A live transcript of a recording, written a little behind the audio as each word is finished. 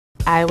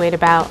I weighed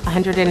about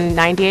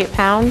 198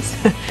 pounds.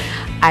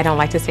 I don't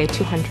like to say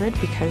 200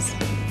 because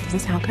it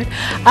doesn't sound good.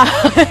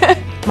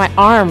 My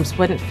arms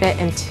wouldn't fit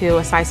into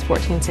a size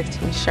 14,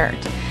 16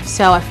 shirt.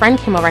 So a friend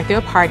came over, I threw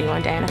a party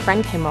one day and a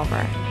friend came over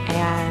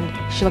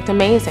and she looked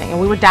amazing and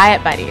we were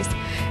diet buddies.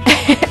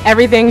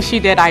 Everything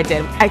she did, I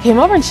did. I came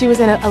over and she was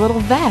in a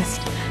little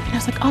vest. And I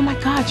was like, oh my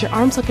God, your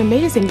arms look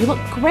amazing. You look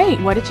great.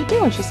 What did you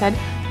do? And she said,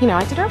 you know,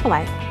 I did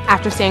Herbalife.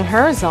 After seeing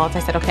her results, I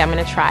said, okay, I'm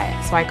gonna try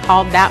it. So I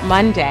called that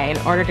Monday and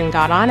ordered and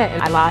got on it.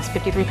 And I lost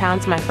 53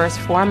 pounds in my first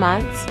 4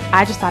 months.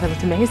 I just thought it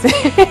looked amazing.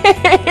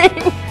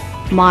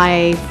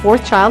 My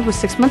fourth child was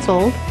 6 months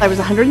old. I was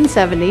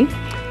 170,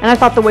 and I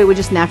thought the weight would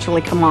just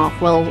naturally come off.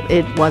 Well,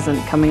 it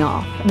wasn't coming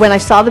off. When I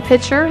saw the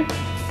picture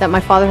that my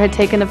father had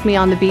taken of me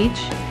on the beach,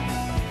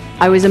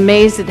 I was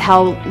amazed at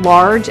how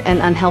large and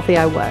unhealthy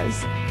I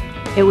was.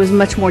 It was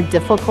much more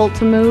difficult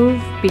to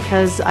move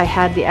because I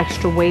had the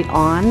extra weight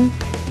on.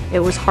 It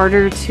was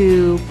harder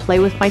to play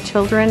with my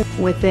children.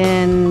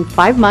 Within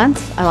 5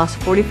 months, I lost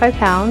 45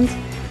 pounds.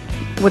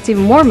 What's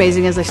even more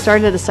amazing is I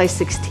started at a size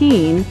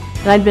 16,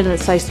 and I'd been at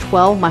a size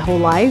 12 my whole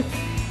life.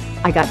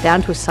 I got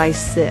down to a size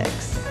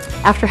 6.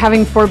 After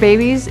having 4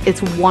 babies,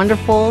 it's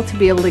wonderful to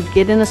be able to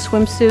get in a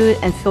swimsuit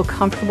and feel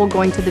comfortable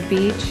going to the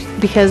beach.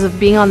 Because of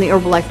being on the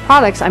Herbalife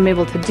products, I'm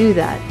able to do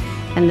that.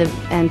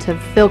 And to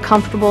feel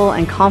comfortable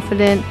and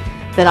confident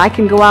that I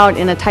can go out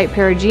in a tight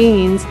pair of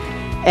jeans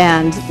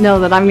and know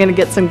that I'm going to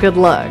get some good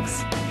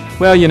looks.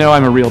 Well, you know,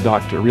 I'm a real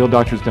doctor. Real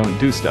doctors don't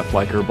do stuff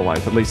like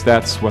Herbalife. At least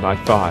that's what I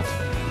thought.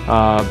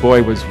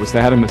 Boy, was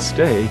that a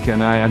mistake,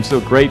 and I'm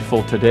so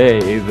grateful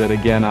today that,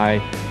 again, I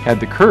had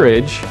the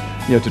courage,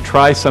 you know, to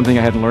try something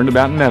I hadn't learned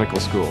about in medical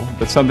school,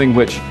 but something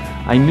which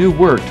I knew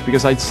worked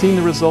because I'd seen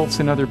the results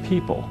in other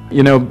people.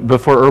 You know,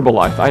 before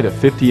Herbalife, I had a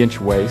 50-inch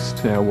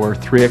waist, wore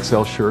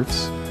 3XL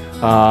shirts,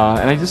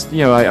 and I just,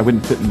 you know, I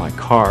wouldn't fit in my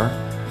car.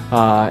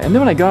 And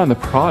then when I got on the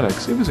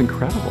products, it was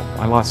incredible.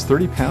 I lost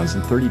 30 pounds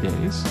in 30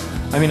 days.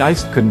 I mean, I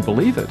just couldn't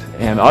believe it,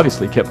 and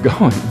obviously kept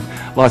going.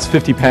 Lost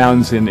 50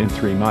 pounds in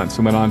 3 months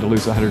and went on to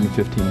lose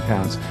 115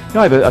 pounds. You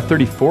know, I have a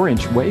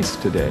 34-inch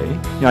waist today.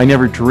 You know, I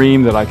never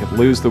dreamed that I could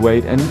lose the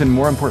weight and even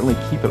more importantly,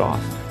 keep it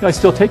off. You know, I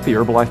still take the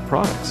Herbalife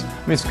products.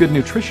 I mean, it's good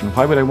nutrition.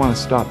 Why would I want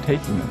to stop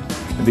taking them?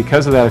 And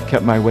because of that, I've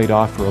kept my weight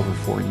off for over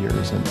 4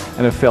 years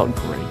and it felt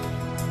great.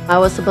 I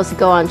was supposed to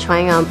go on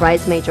trying on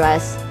bridesmaid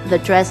dress. The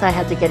dress I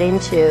had to get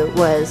into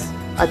was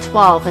a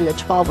 12, and the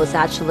 12 was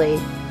actually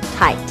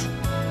tight.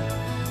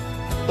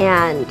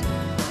 And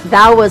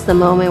that was the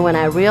moment when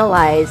I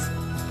realized,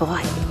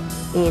 boy,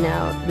 you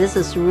know, this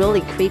is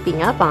really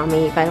creeping up on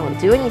me if I don't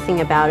do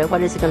anything about it.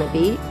 What is it going to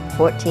be?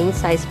 14,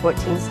 size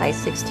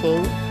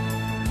 16,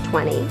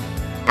 20.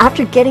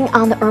 After getting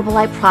on the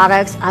Herbalife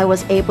products, I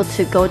was able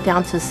to go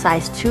down to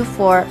size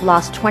 2-4,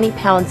 lost 20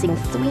 pounds in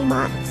 3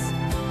 months.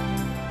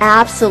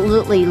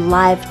 Absolutely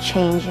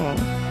life-changing.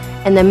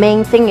 And the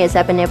main thing is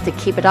I've been able to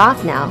keep it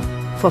off now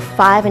for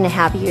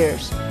 5.5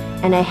 years.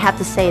 And I have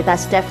to say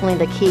that's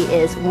definitely the key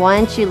is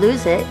once you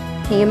lose it,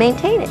 can you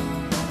maintain it?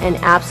 And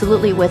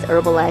absolutely with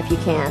Herbalife you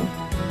can.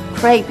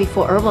 Craig,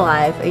 before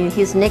Herbalife,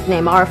 his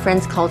nickname, our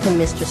friends called him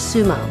Mr.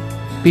 Sumo.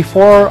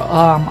 Before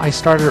I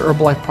started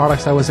Herbalife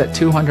products, I was at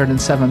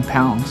 207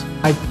 pounds.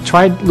 I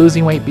tried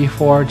losing weight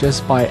before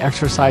just by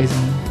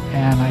exercising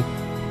and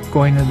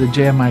going to the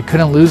gym. I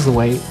couldn't lose the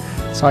weight.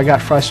 So I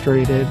got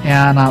frustrated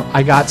and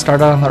I got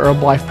started on the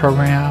Herbalife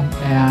program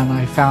and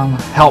I found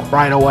help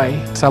right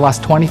away. So I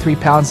lost 23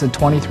 pounds in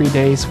 23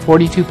 days,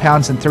 42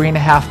 pounds in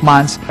 3.5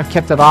 months. I've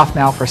kept it off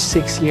now for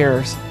 6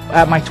 years.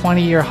 At my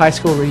 20-year high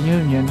school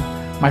reunion,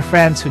 my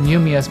friends who knew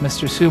me as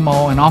Mr.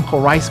 Sumo and Uncle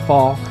Rice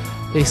Ball,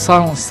 they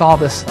suddenly saw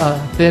this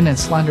thin and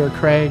slender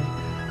Craig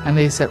and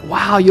they said,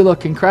 wow, you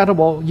look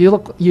incredible. You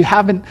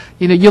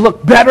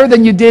look better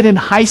than you did in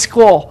high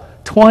school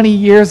 20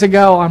 years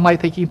ago. I'm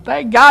like thinking,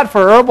 thank God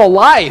for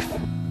Herbalife.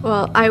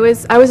 Well, I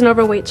was an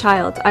overweight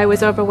child. I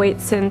was overweight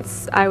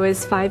since I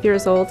was 5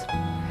 years old,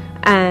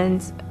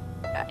 and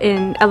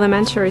in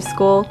elementary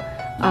school,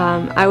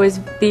 I was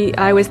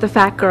the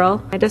fat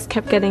girl. I just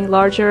kept getting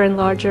larger and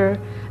larger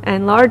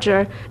and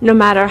larger, no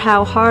matter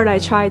how hard I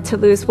tried to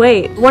lose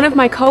weight. One of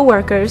my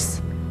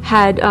coworkers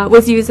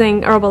was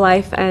using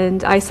Herbalife,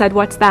 and I said,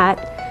 "What's that?"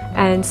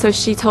 And so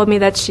she told me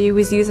that she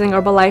was using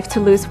Herbalife to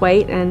lose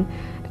weight, and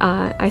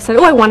I said,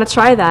 oh, I want to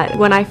try that.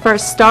 When I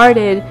first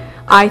started,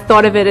 I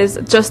thought of it as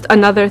just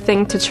another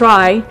thing to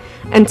try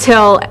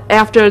until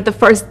after the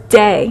first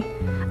day,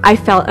 I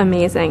felt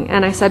amazing.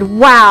 And I said,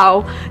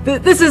 wow,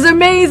 this is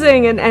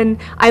amazing. And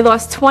I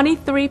lost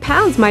 23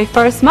 pounds my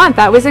first month.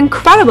 That was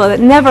incredible.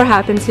 That never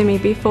happened to me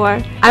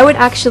before. I would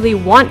actually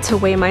want to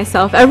weigh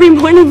myself. Every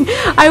morning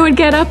I would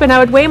get up and I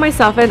would weigh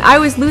myself, and I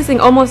was losing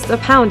almost a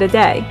pound a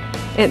day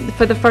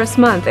for the first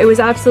month. It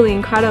was absolutely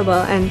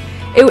incredible, and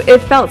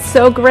it felt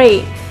so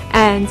great.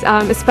 And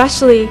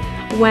especially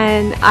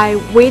when I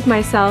weighed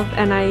myself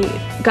and I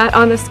got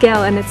on the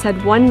scale and it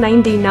said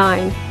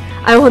 199.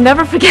 I will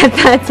never forget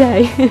that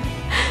day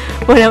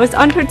when I was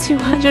under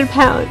 200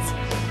 pounds.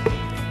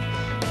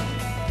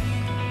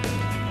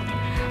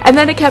 And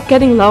then it kept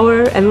getting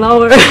lower and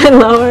lower and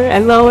lower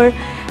and lower.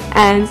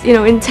 And, you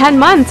know, in 10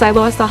 months, I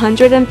lost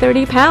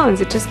 130 pounds.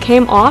 It just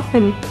came off,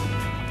 and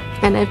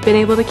I've been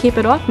able to keep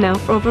it off now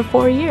for over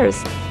 4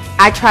 years.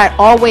 I tried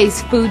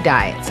always food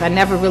diets. I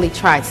never really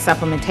tried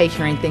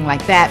supplementation or anything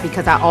like that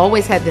because I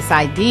always had this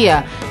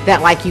idea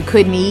that like you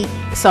couldn't eat,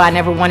 so I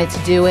never wanted to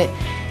do it.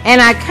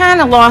 And I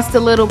kind of lost a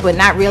little, but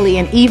not really.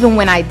 And even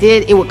when I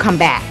did, it would come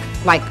back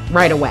like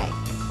right away.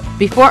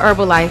 Before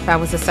Herbalife, I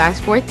was a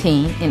size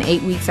 14. In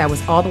 8 weeks, I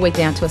was all the way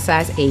down to a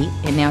size 8,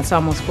 and now it's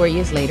almost 4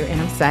 years later,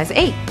 and I'm size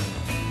 8.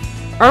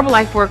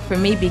 Herbalife worked for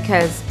me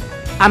because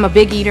I'm a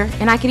big eater,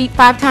 and I could eat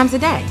 5 times a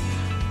day.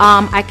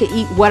 I could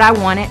eat what I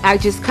wanted. I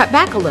just cut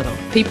back a little.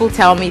 People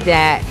tell me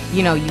that,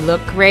 you know, you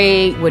look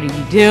great. What are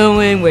you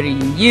doing? What are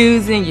you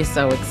using? You're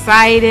so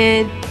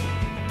excited.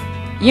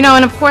 You know,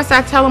 and of course,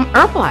 I tell them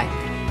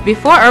Herbalife.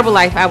 Before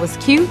Herbalife, I was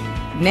cute.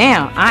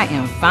 Now, I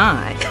am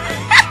fine.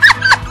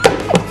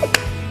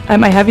 At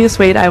my heaviest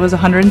weight, I was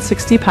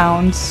 160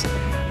 pounds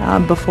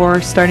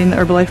before starting the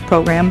Herbalife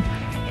program,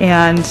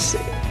 and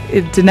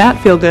it did not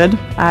feel good.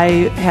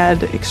 I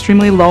had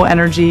extremely low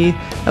energy.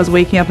 I was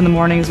waking up in the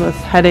mornings with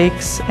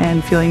headaches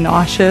and feeling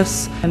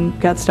nauseous, and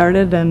got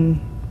started and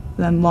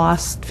then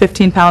lost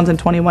 15 pounds and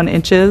 21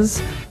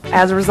 inches.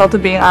 As a result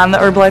of being on the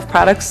Herbalife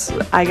products,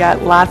 I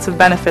got lots of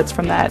benefits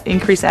from that.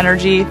 Increased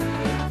energy,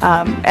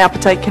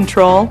 appetite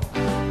control,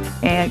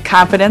 and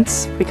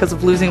confidence because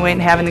of losing weight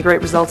and having the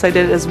great results I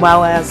did, as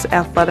well as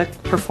athletic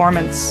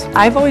performance.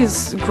 I've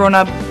always grown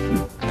up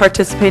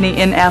participating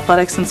in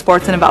athletics and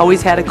sports, and I've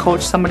always had a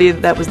coach, somebody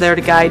that was there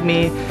to guide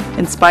me,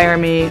 inspire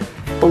me,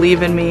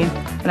 believe in me.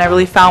 And I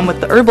really found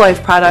with the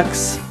Herbalife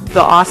products,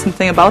 the awesome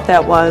thing about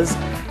that was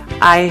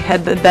I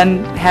had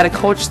then had a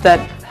coach that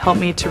helped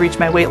me to reach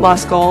my weight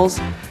loss goals,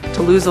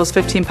 to lose those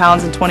 15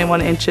 pounds and 21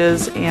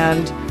 inches,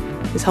 and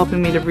is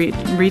helping me to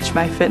reach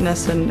my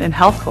fitness and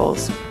health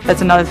goals.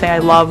 That's another thing I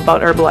love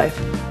about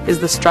Herbalife, is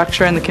the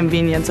structure and the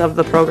convenience of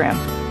the program.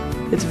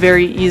 It's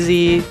very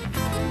easy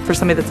for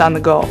somebody that's on the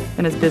go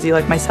and is busy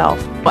like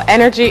myself. Well,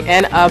 energy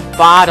in a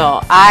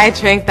bottle. I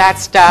drink that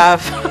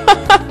stuff.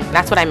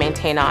 That's what I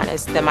maintain on,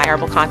 is the My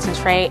Herbal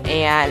Concentrate.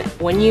 And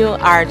when you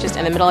are just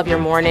in the middle of your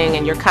morning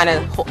and you're kind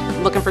of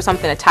looking for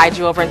something to tide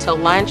you over until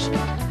lunch,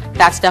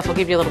 that stuff will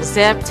give you a little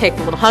zip, take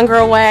a little hunger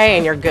away,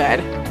 and you're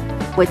good.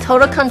 With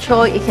total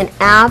control, you can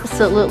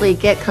absolutely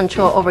get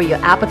control over your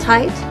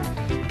appetite,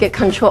 get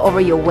control over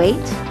your weight,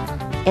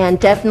 and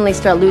definitely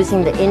start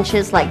losing the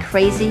inches like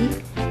crazy.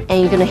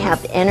 And you're going to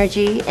have the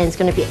energy, and it's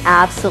going to be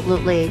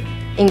absolutely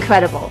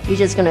incredible. You're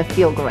just going to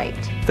feel great.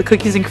 The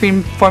cookies and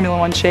cream Formula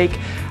 1 shake,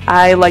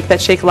 I like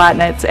that shake a lot,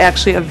 and it's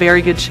actually a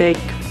very good shake.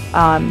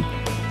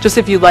 Just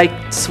if you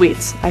like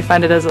sweets, I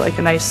find it as like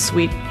a nice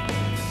sweet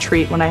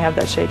treat when I have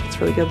that shake.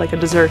 It's really good, like a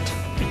dessert.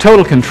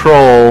 Total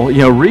control,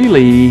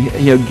 really,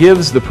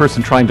 gives the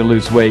person trying to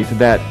lose weight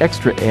that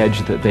extra edge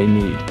that they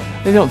need.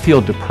 They don't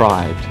feel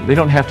deprived. They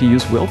don't have to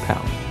use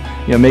willpower.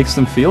 It makes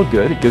them feel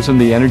good. It gives them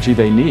the energy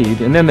they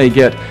need, and then they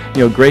get,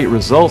 great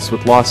results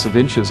with loss of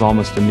inches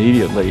almost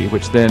immediately,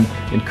 which then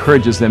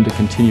encourages them to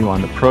continue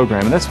on the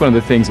program. And that's one of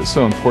the things that's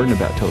so important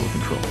about Total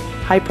Control.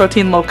 High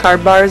protein, low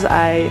carb bars,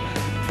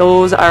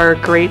 those are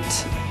great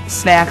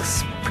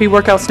snacks,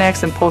 pre-workout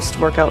snacks and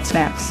post-workout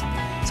snacks.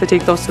 So I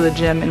take those to the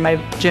gym in my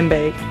gym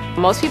bag.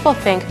 Most people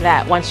think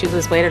that once you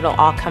lose weight, it'll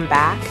all come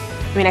back.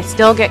 I mean, I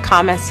still get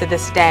comments to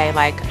this day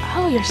like,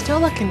 oh, you're still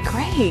looking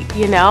great,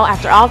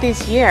 after all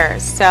these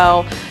years.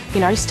 So,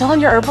 are you still on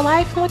your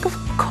Herbalife? I'm like, of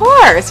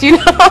course,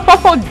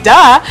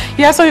 duh.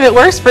 You have something that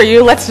works for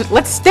you,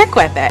 let's stick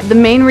with it. The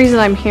main reason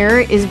I'm here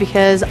is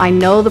because I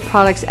know the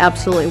products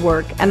absolutely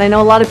work. And I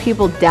know a lot of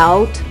people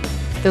doubt.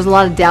 There's a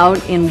lot of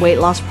doubt in weight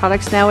loss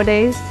products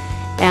nowadays.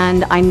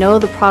 And I know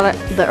the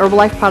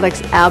Herbalife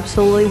products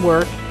absolutely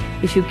work.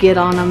 If you get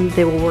on them,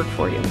 they will work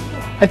for you.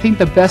 I think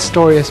the best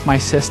story is my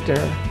sister.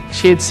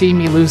 She had seen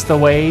me lose the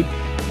weight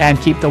and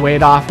keep the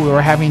weight off. We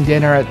were having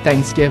dinner at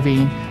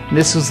Thanksgiving. And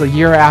this was a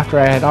year after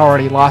I had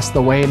already lost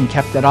the weight and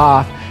kept it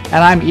off. And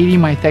I'm eating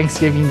my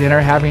Thanksgiving dinner,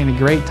 having a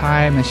great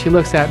time. And she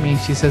looks at me and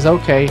she says,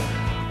 okay,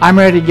 I'm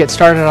ready to get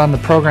started on the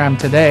program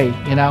today,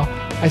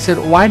 I said,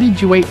 why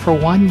did you wait for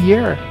 1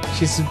 year?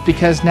 She said,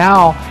 because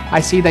now I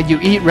see that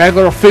you eat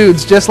regular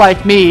foods just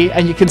like me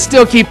and you can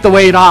still keep the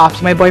weight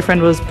off. My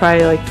boyfriend was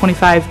probably like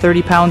 25,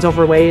 30 pounds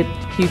overweight.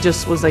 He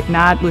just was like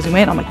not losing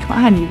weight. I'm like,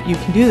 come on, you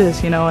can do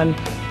this, And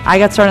I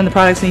got started in the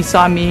products and he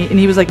saw me and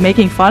he was like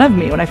making fun of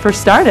me when I first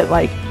started.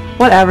 Like,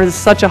 whatever, this is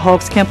such a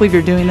hoax. Can't believe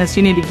you're doing this.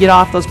 You need to get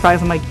off those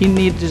products. I'm like, you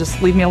need to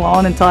just leave me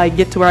alone until I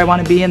get to where I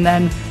want to be, and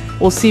then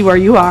we'll see where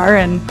you are.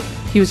 And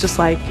he was just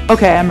like,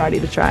 okay, I'm ready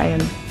to try.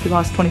 And he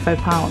lost 25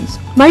 pounds.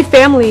 My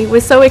family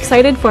was so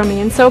excited for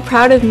me and so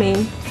proud of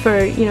me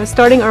for,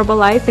 starting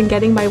Herbalife and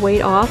getting my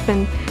weight off.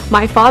 And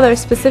my father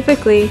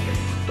specifically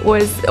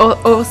was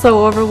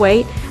also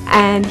overweight,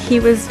 and he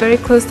was very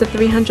close to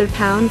 300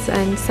 pounds,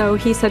 and so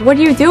he said, what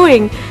are you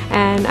doing?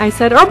 And I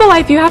said,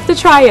 Herbalife, you have to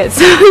try it.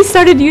 So he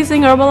started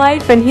using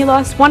Herbalife, and he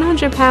lost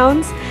 100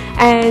 pounds,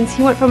 and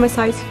he went from a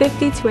size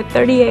 50 to a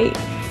 38.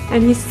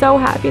 and he's so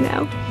happy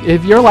now.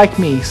 If you're like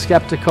me,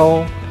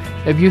 skeptical,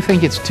 if you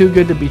think it's too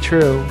good to be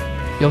true,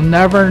 you'll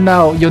never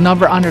know, you'll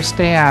never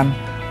understand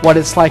what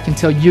it's like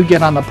until you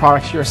get on the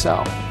products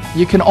yourself.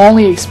 You can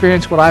only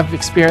experience what I've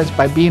experienced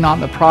by being on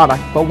the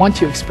product, but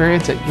once you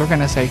experience it, you're going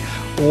to say,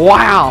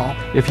 wow!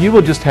 If you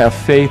will just have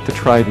faith to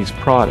try these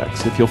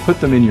products, if you'll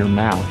put them in your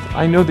mouth,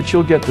 I know that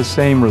you'll get the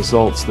same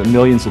results that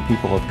millions of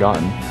people have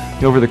gotten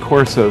over the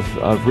course of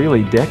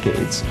really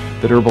decades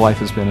that Herbalife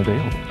has been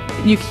available.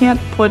 You can't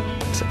put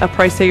a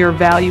price tag or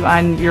value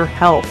on your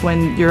health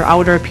when your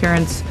outer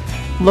appearance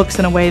looks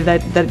in a way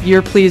that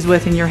you're pleased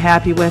with and you're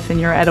happy with, and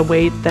you're at a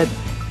weight that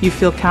you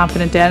feel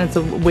confident at, and it's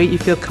a weight you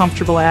feel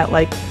comfortable at.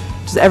 Like,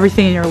 just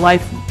everything in your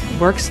life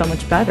works so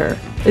much better.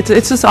 It's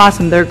just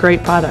awesome. They're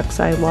great products.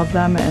 I love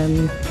them,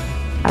 and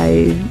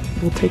I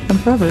will take them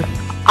forever.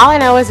 All I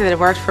know is that it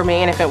worked for me,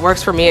 and if it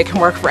works for me, it can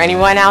work for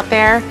anyone out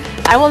there.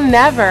 I will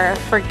never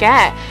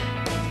forget,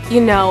 you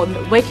know,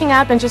 waking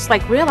up and just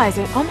like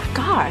realizing, oh my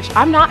gosh,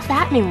 I'm not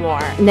fat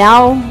anymore.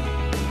 Now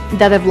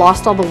that I've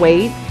lost all the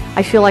weight,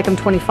 I feel like I'm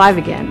 25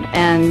 again,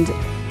 and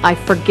I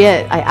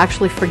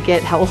actually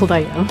forget how old I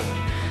am.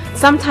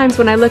 Sometimes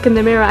when I look in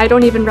the mirror, I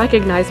don't even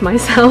recognize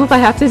myself. I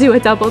have to do a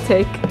double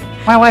take.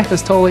 My life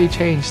has totally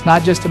changed,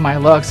 not just in my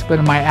looks, but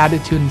in my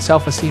attitude and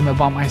self-esteem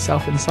about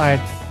myself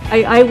inside.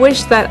 I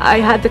wish that I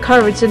had the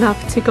courage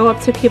enough to go up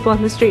to people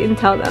on the street and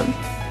tell them,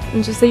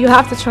 and just say, you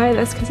have to try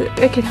this because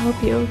it could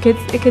help you,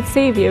 it could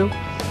save you.